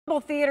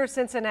Theater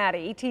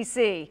Cincinnati,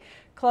 ETC,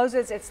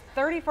 closes its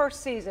 31st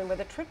season with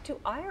a trip to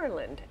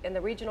Ireland in the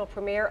regional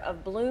premiere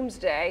of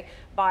Bloomsday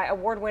by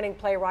award-winning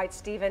playwright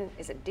Stephen,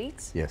 is it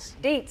Dietz? Yes.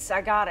 Dietz,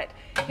 I got it.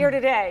 Here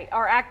today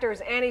are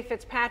actors Annie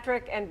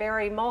Fitzpatrick and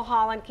Barry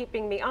Mulholland,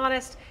 keeping me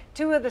honest,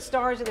 two of the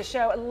stars of the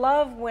show. I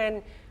love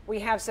when we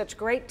have such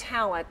great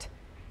talent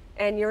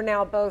and you're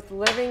now both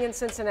living in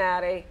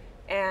Cincinnati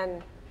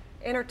and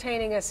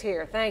entertaining us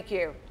here. Thank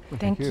you.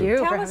 Thank you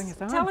for having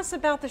us on. Tell us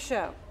about the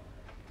show.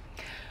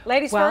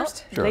 Ladies well,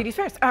 first? Sure. Ladies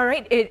first. All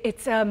right.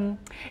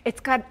 It's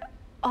got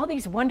all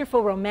these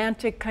wonderful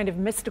romantic kind of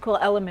mystical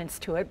elements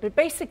to it, but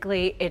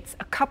basically it's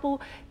a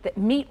couple that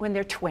meet when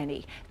they're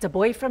 20. It's a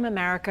boy from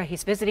America.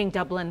 He's visiting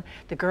Dublin.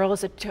 The girl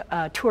is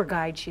a tour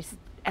guide.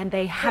 And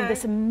they have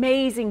this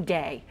amazing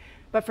day.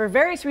 But for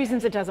various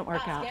reasons, it doesn't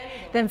work out.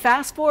 Then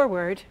fast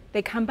forward,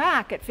 they come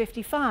back at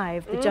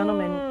 55. The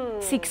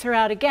gentleman seeks her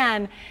out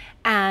again,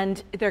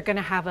 and they're going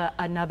to have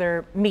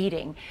another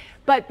meeting.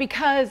 But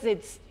because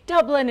it's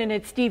Dublin and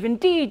it's Stephen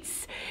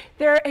Dietz,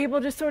 they're able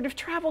to sort of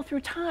travel through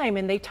time,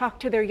 and they talk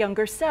to their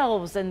younger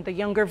selves and the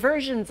younger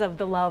versions of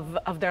the love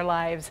of their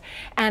lives.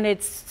 And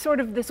it's sort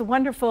of this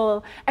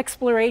wonderful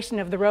exploration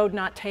of the road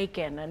not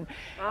taken, and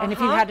if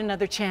you had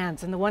another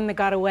chance, and the one that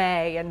got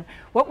away, and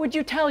what would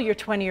you tell your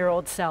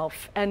 20-year-old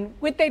self, and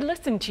would they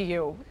listen to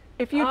you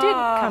if you did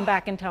come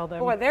back and tell them?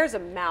 Boy, there's a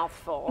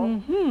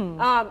mouthful.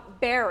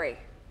 Barry,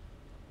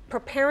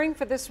 preparing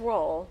for this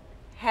role,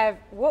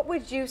 what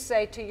would you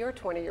say to your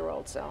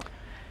 20-year-old self?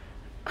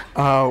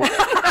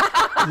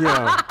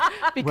 Yeah.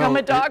 Become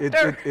a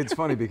doctor. It's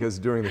funny because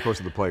during the course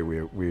of the play,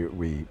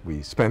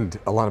 we spend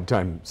a lot of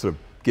time sort of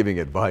giving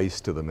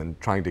advice to them and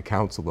trying to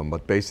counsel them,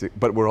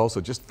 but we're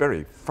also just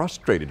very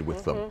frustrated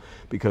with them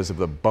because of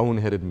the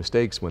boneheaded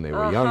mistakes when they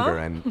were younger,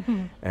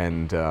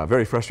 and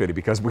very frustrated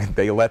because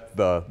they let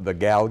the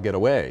gal get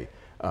away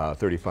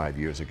 35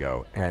 years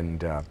ago.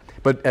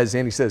 But as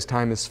Annie says,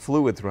 time is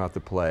fluid throughout the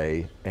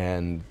play,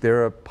 and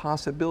there are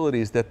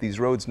possibilities that these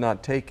roads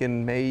not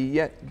taken may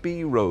yet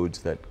be roads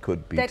that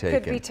could be taken.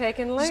 That could be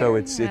taken later. So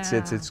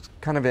it's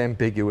kind of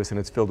ambiguous, and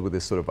it's filled with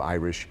this sort of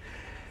Irish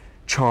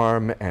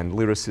charm and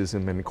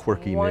lyricism and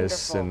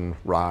quirkiness and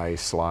wry,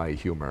 sly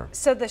humor.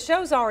 So the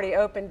show's already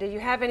open. Do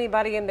you have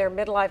anybody in their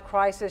midlife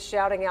crisis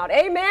shouting out,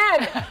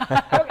 "Amen"?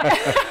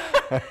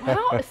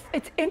 Well,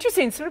 it's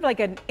interesting. It's sort of like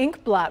an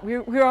ink blot.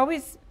 We're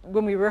always,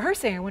 when we were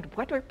rehearsing, I went,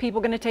 what are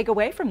people going to take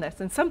away from this?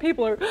 And some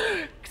people are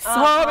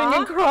sobbing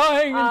and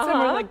crying, and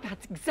some are like,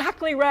 that's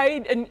exactly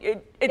right. And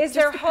is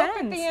there hope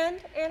at the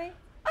end, Annie?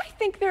 I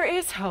think there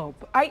is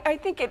hope. I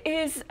think it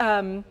is.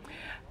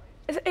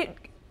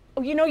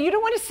 You know, you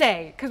don't want to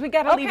say, because we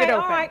got to leave it open.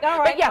 All right,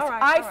 but yes,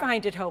 I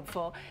find it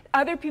hopeful.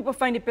 Other people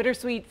find it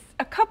bittersweet.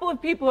 A couple of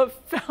people have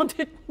found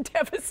it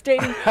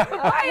devastating. But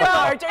by and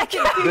large, I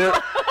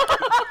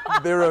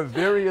think there are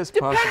various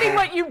depending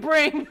what you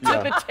bring to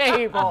the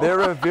table.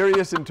 There are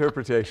various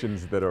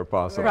interpretations that are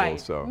possible.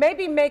 Right. So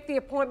maybe make the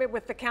appointment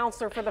with the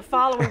counselor for the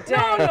following day.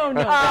 No.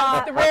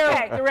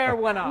 The rare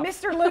one-off.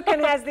 Mr. Lucan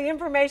has the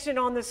information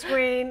on the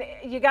screen.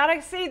 You got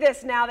to see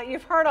this now that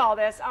you've heard all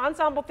this.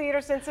 Ensemble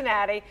Theater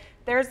Cincinnati.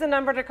 There's the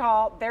number to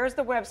call. There's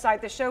the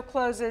website. The show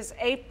closes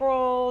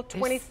April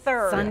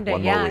 23rd.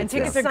 Sunday, and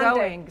tickets are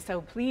going. So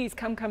please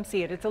come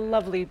see it. It's a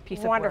lovely piece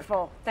of work.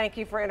 Wonderful. Thank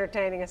you for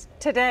entertaining us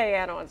today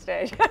and on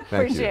stage.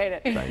 Appreciate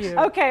it. Thanks.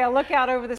 Okay, a look out over the